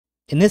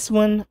In this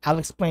one, I'll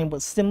explain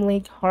what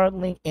symlink,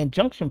 hardlink, and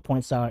junction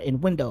points are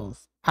in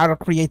Windows, how to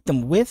create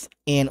them with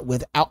and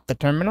without the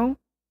terminal,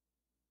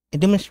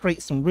 and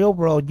demonstrate some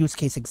real-world use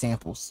case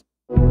examples.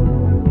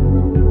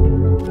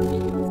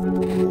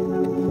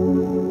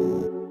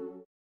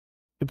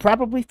 You're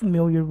probably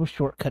familiar with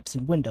shortcuts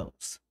in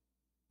Windows,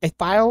 a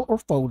file or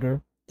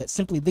folder that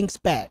simply links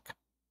back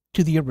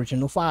to the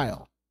original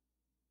file.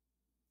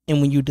 And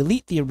when you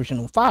delete the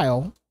original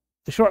file,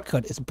 the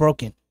shortcut is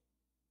broken.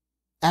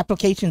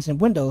 Applications in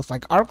Windows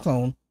like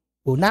rclone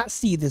will not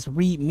see this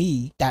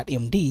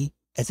readme.md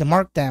as a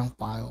markdown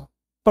file,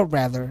 but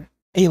rather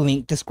a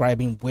link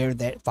describing where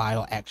that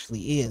file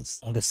actually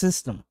is on the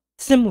system.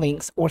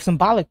 Symlinks or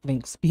symbolic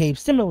links behave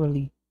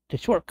similarly to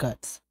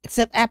shortcuts,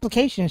 except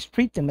applications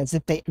treat them as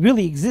if they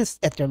really exist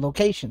at their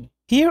location.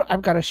 Here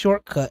I've got a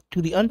shortcut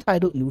to the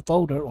untitled new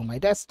folder on my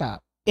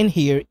desktop, and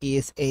here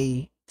is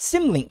a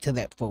symlink to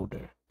that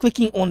folder.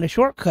 Clicking on the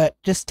shortcut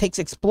just takes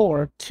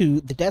Explorer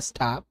to the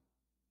desktop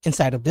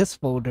inside of this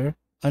folder,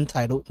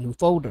 untitled new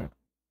folder.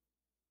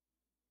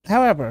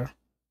 However,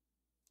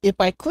 if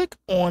I click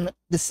on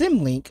the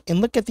symlink and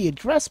look at the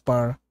address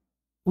bar,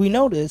 we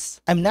notice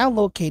I'm now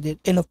located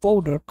in a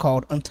folder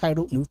called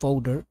untitled new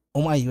folder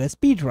on my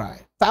USB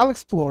drive. File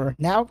Explorer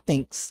now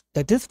thinks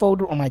that this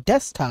folder on my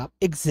desktop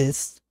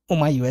exists on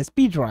my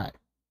USB drive.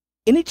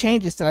 Any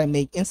changes that I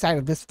make inside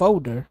of this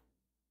folder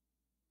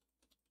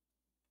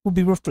will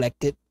be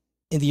reflected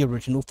in the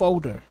original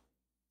folder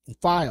in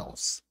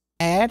Files.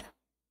 Add,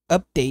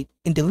 update,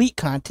 and delete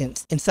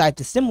contents inside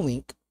the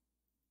symlink,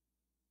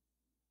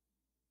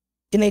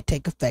 and they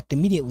take effect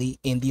immediately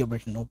in the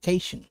original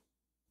location.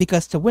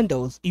 Because to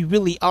Windows, you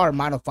really are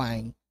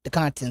modifying the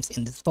contents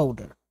in this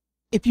folder.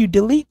 If you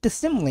delete the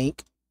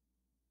symlink,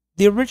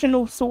 the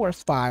original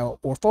source file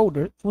or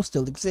folder will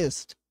still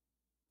exist.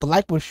 But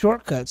like with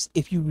shortcuts,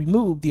 if you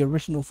remove the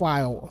original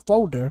file or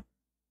folder,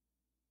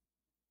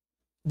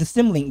 the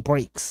symlink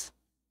breaks.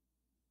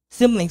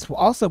 Symlinks will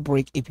also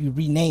break if you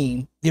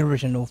rename the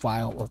original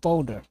file or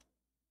folder.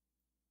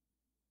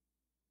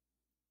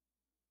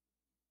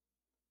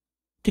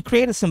 To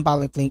create a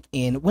symbolic link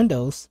in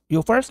Windows,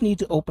 you'll first need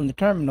to open the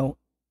terminal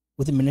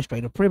with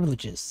administrator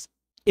privileges.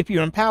 If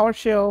you're in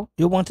PowerShell,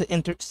 you'll want to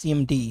enter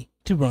cmd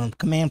to run the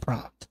command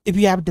prompt. If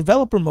you have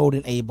developer mode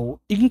enabled,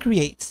 you can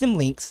create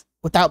symlinks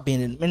without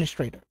being an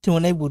administrator. To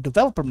enable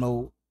developer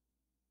mode,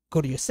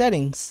 go to your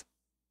settings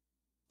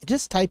and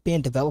just type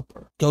in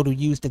developer. Go to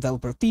use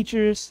developer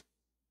features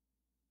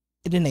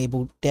and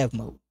enable dev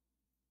mode.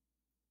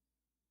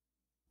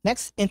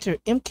 Next, enter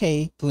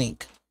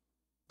mklink.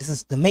 This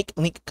is the make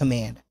link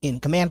command in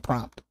command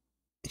prompt.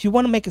 If you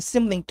want to make a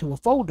symlink to a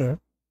folder,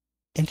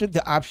 enter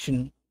the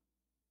option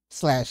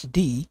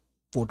 /d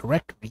for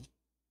directory.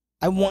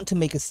 I want to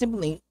make a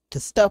symlink to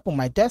stuff on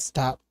my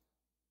desktop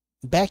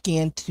back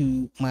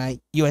into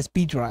my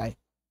USB drive.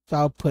 So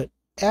I'll put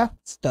f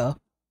stuff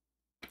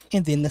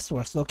and then the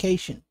source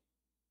location.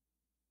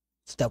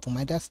 Stuff on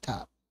my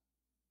desktop.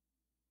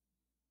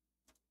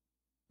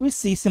 We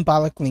see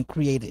symbolic link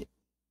created.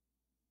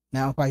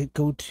 Now if I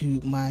go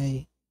to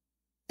my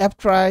F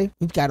drive,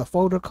 we've got a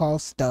folder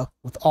called stuff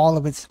with all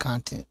of its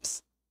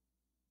contents.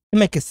 To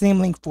make a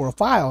symlink for a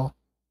file,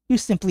 you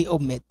simply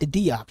omit the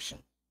D option.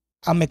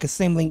 I'll make a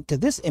symlink to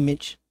this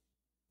image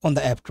on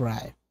the F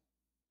drive.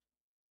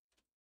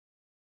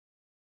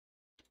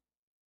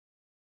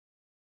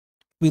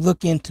 We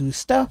look into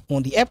stuff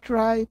on the F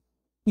drive,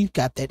 we've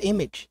got that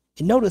image.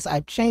 And notice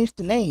I've changed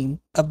the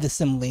name of the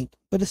symlink,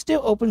 but it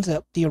still opens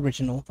up the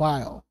original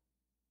file.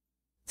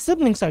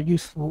 Symlinks are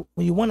useful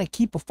when you want to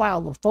keep a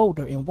file or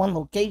folder in one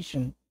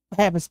location, but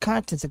have its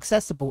contents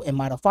accessible and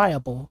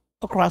modifiable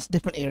across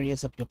different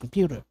areas of your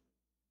computer.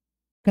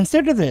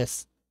 Consider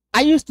this.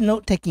 I use the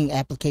note-taking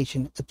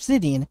application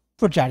Obsidian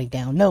for jotting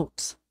down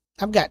notes.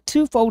 I've got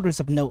 2 folders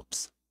of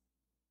notes,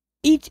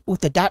 each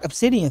with a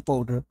 .obsidian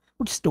folder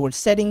which stores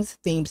settings,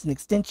 themes, and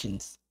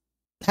extensions.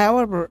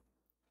 However,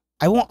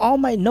 I want all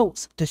my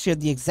notes to share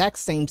the exact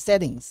same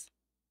settings.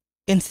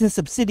 And since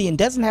Obsidian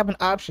doesn't have an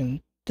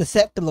option to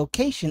set the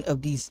location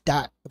of these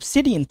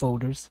 .obsidian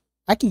folders,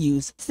 I can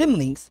use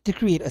symlinks to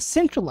create a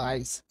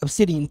centralized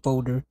Obsidian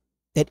folder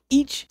that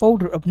each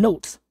folder of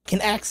notes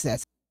can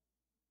access.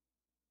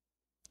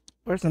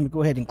 First, let me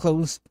go ahead and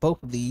close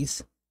both of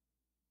these.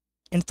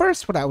 And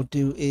first, what I would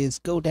do is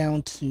go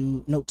down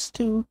to Notes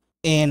 2,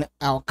 and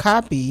I'll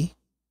copy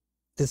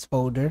this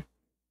folder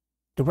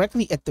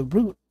directly at the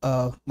root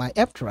of my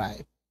F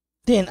drive.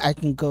 Then I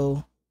can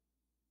go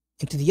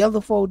into the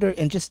other folder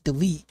and just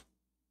delete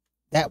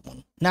that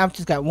one. Now I've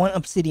just got one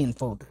Obsidian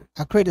folder.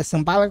 I'll create a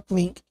symbolic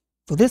link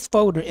for this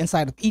folder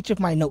inside of each of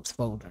my notes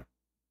folder.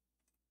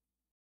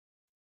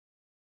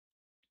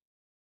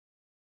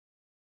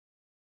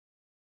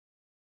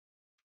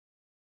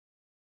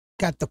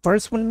 Got the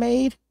first one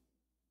made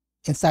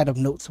inside of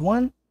Notes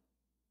 1.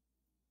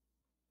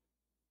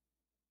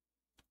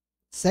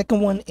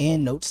 Second one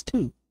in Notes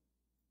 2.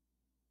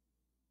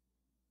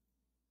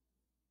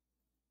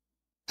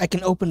 I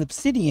can open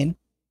Obsidian,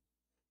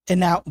 and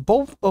now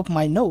both of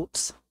my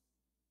notes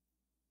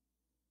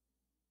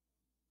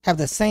have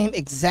the same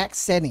exact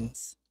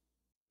settings.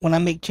 When I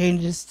make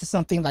changes to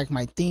something like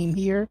my theme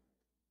here,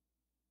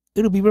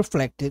 it'll be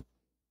reflected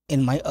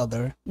in my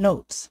other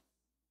notes.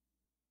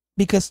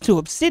 Because to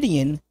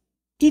Obsidian,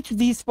 each of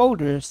these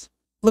folders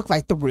look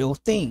like the real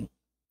thing.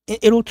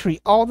 It'll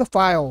treat all the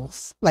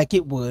files like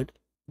it would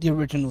the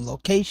original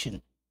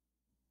location.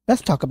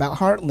 Let's talk about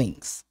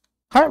hardlinks.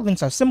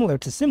 Hardlinks are similar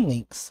to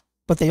symlinks,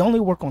 but they only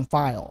work on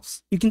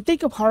files. You can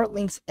think of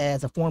hardlinks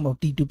as a form of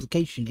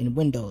deduplication in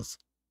Windows.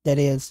 That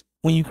is,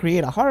 when you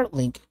create a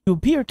hardlink, you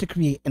appear to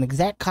create an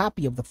exact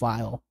copy of the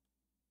file,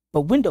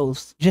 but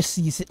Windows just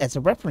sees it as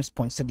a reference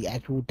point to the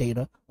actual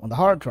data on the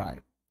hard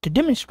drive. To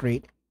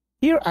demonstrate,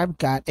 here I've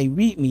got a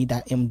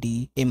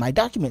readme.md in my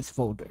documents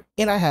folder,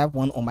 and I have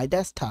one on my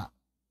desktop.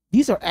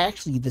 These are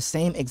actually the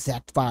same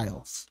exact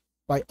files.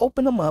 If I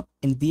open them up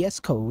in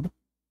VS Code,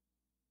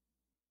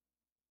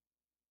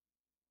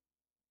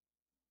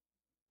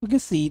 we can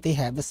see they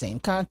have the same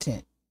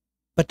content.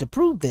 But to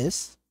prove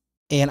this,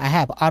 and I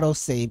have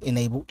autosave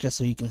enabled just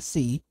so you can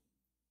see,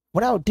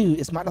 what I'll do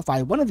is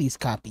modify one of these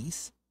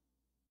copies.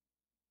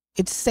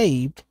 It's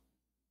saved,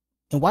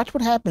 and watch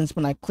what happens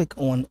when I click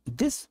on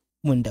this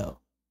window.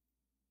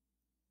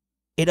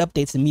 It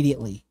updates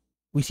immediately.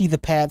 We see the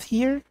path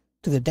here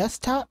to the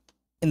desktop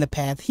and the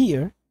path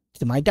here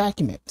to my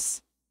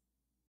documents.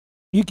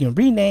 You can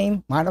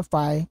rename,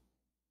 modify,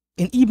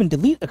 and even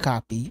delete a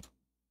copy,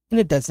 and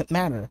it doesn't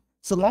matter.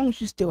 So long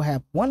as you still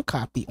have one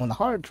copy on the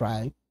hard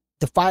drive,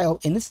 the file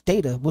and its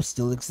data will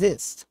still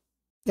exist.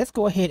 Let's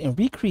go ahead and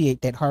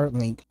recreate that hard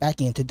link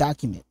back into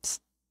documents.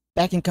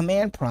 Back in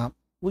command prompt,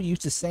 we'll use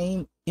the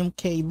same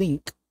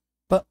mklink,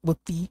 but with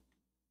the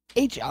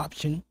H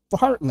option for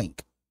hard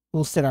link.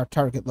 We'll set our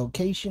target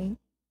location,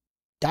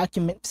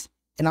 documents,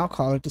 and I'll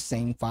call it the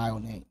same file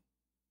name.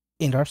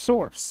 And our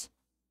source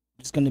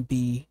is going to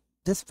be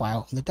this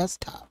file on the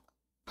desktop.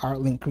 Hard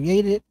link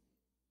created,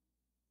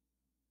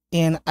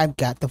 and I've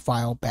got the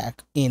file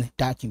back in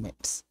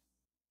documents.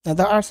 Now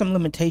there are some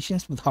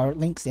limitations with hard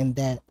links in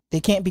that they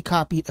can't be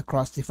copied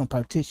across different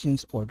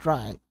partitions or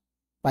drive.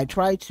 If I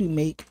try to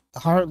make a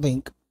hard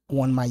link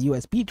on my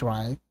USB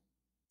drive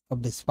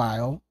of this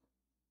file,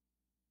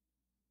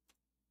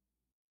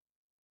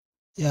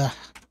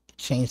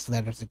 change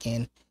letters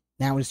again.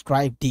 Now it's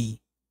drive D.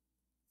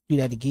 Do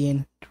that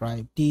again,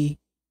 drive D.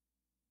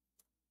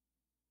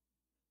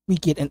 We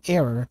get an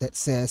error that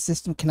says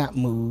system cannot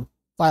move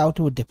file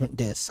to a different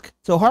disk.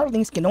 So hard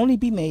links can only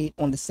be made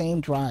on the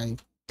same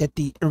drive that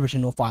the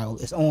original file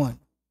is on.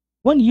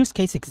 One use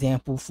case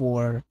example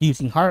for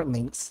using hard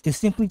links is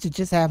simply to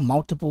just have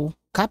multiple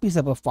copies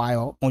of a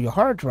file on your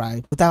hard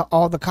drive without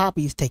all the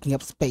copies taking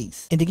up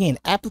space. And again,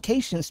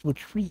 applications will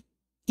treat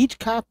each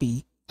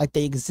copy like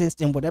they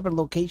exist in whatever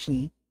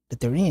location that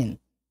they're in.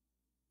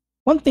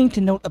 One thing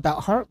to note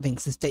about hard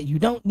links is that you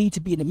don't need to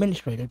be an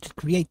administrator to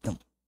create them.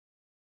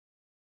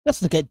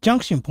 Let's look at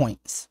junction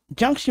points.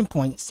 Junction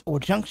points, or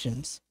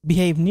junctions,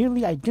 behave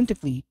nearly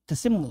identically to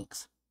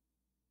symlinks,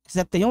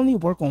 except they only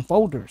work on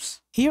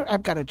folders. Here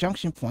I've got a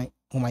junction point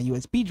on my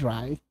USB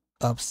drive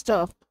of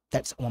stuff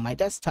that's on my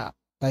desktop.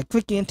 If I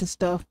click into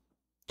stuff,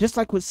 just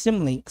like with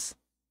symlinks,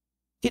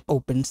 it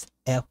opens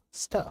F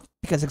stuff,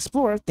 because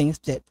Explorer thinks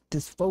that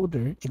this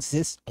folder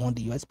exists on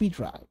the USB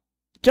drive.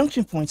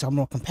 Junction points are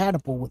more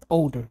compatible with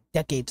older,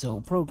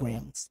 decades-old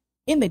programs,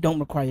 and they don't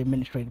require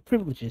administrative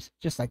privileges,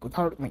 just like with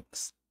hard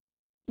links.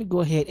 Let me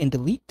go ahead and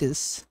delete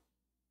this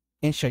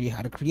and show you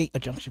how to create a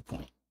junction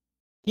point.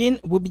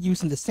 Again, we'll be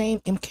using the same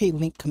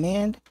mklink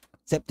command,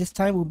 except this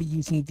time we'll be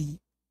using the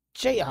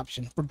J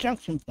option for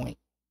junction point.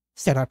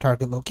 Set our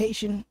target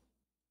location,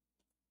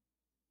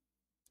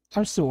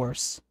 our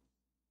source,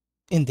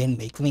 and then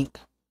make link.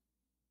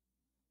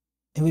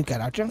 And we've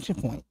got our junction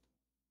point.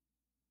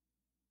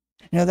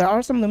 Now there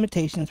are some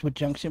limitations with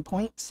junction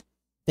points.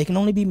 They can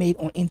only be made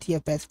on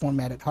NTFS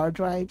formatted hard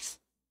drives,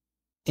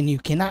 and you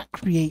cannot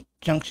create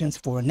junctions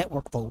for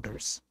network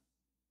folders.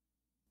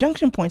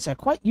 Junction points are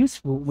quite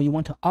useful when you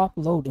want to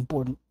offload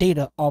important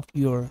data off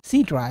your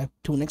C drive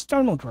to an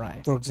external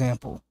drive. For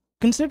example,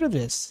 consider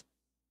this.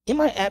 In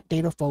my app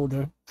data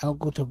folder, I'll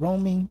go to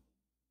roaming,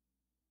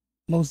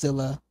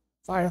 Mozilla,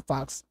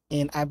 Firefox,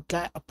 and I've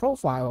got a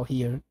profile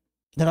here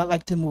that I'd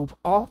like to move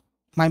off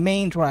my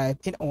main drive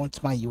and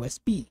onto my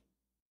USB.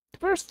 The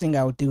first thing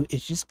I would do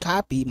is just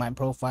copy my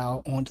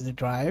profile onto the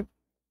drive.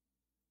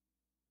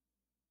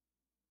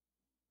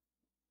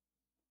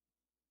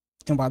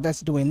 And while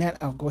that's doing that,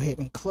 I'll go ahead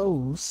and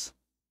close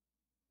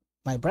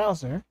my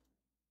browser.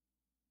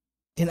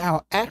 And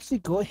I'll actually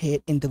go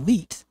ahead and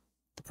delete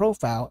the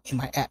profile in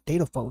my app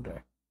data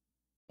folder.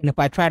 And if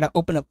I try to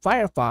open up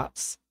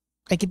Firefox,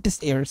 I get this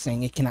error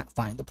saying it cannot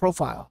find the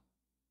profile.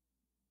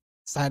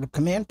 Side of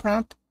command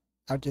prompt,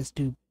 I'll just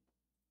do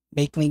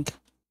make link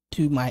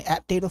to my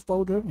app data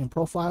folder and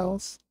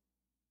profiles,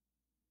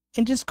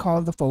 and just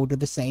call the folder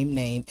the same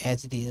name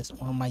as it is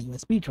on my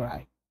USB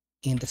drive.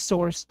 And the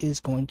source is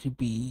going to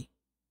be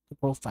the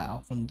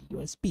profile from the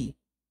USB.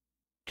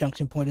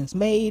 Junction point is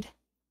made.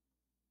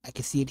 I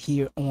can see it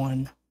here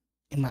in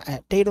my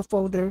app data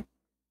folder.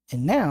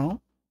 And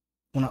now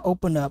when I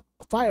open up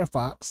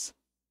Firefox,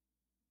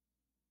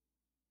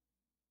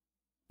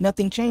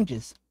 nothing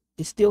changes.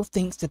 It still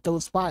thinks that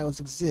those files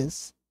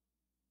exist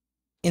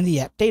in the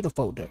app data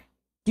folder.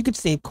 You could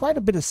save quite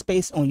a bit of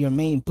space on your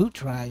main boot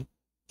drive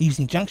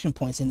using junction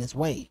points in this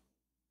way.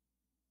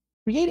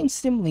 Creating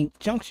symlink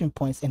junction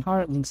points and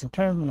hard links in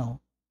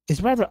terminal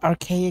is rather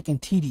archaic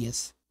and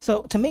tedious,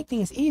 so to make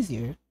things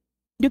easier,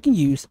 you can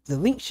use the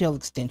link shell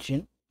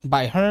extension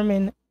by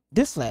Herman,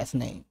 this last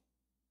name.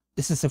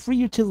 This is a free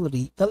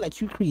utility that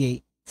lets you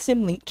create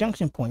symlink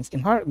junction points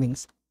and hard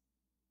links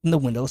in the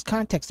Windows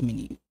context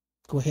menu.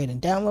 Go ahead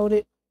and download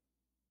it,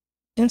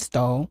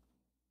 install,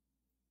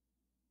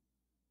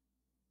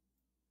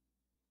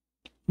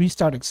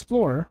 restart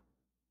Explorer,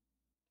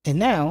 and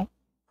now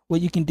what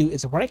you can do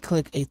is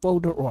right-click a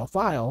folder or a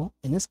file,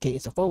 in this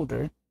case a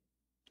folder.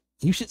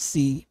 You should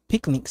see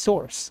Pick Link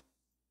Source.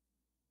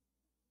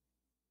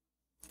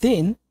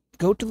 Then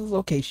go to the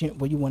location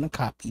where you want to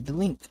copy the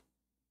link.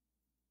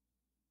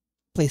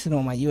 Place it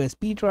on my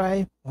USB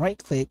drive,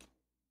 right-click,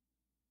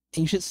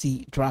 and you should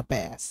see Drop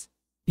As.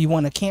 If you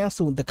want to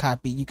cancel the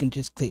copy, you can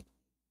just click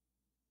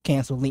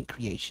Cancel Link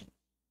Creation.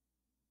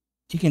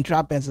 You can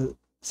drop as a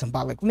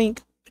symbolic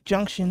link, a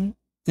junction.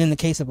 Then in the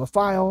case of a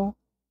file,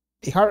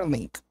 a hard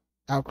link.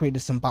 I'll create a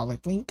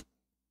symbolic link,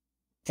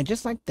 and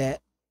just like that,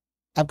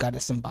 I've got a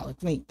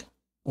symbolic link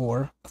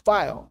or a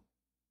file.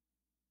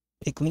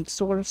 Pick link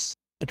source,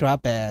 a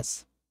drop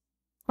as,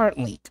 hard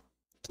link.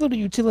 This little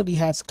utility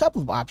has a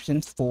couple of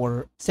options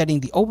for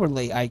setting the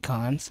overlay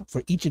icons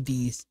for each of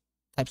these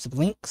types of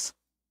links.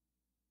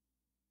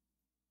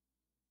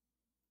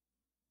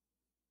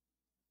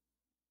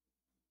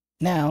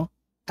 Now,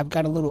 I've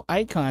got a little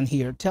icon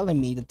here telling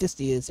me that this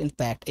is, in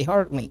fact, a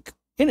hard link.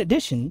 In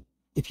addition,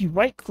 if you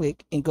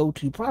right-click and go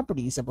to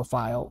Properties of a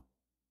file,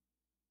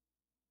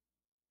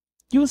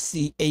 you'll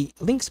see a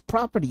Links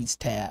Properties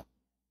tab,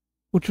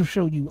 which will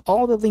show you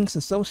all the links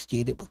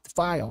associated with the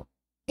file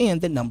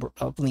and the number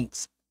of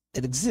links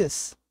that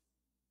exists.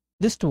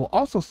 This tool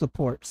also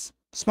supports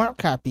smart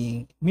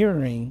copying,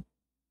 mirroring,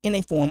 in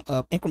a form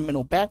of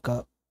incremental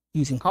backup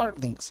using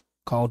hard links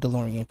called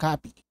DeLorean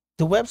copy.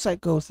 The website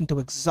goes into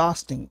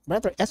exhausting,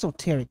 rather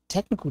esoteric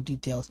technical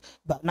details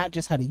about not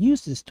just how to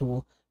use this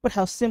tool, but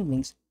how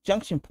symlinks,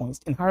 junction points,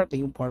 and hard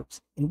link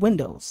works in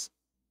Windows.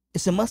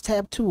 It's a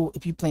must-have tool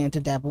if you plan to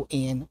dabble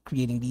in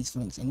creating these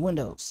links in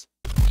Windows.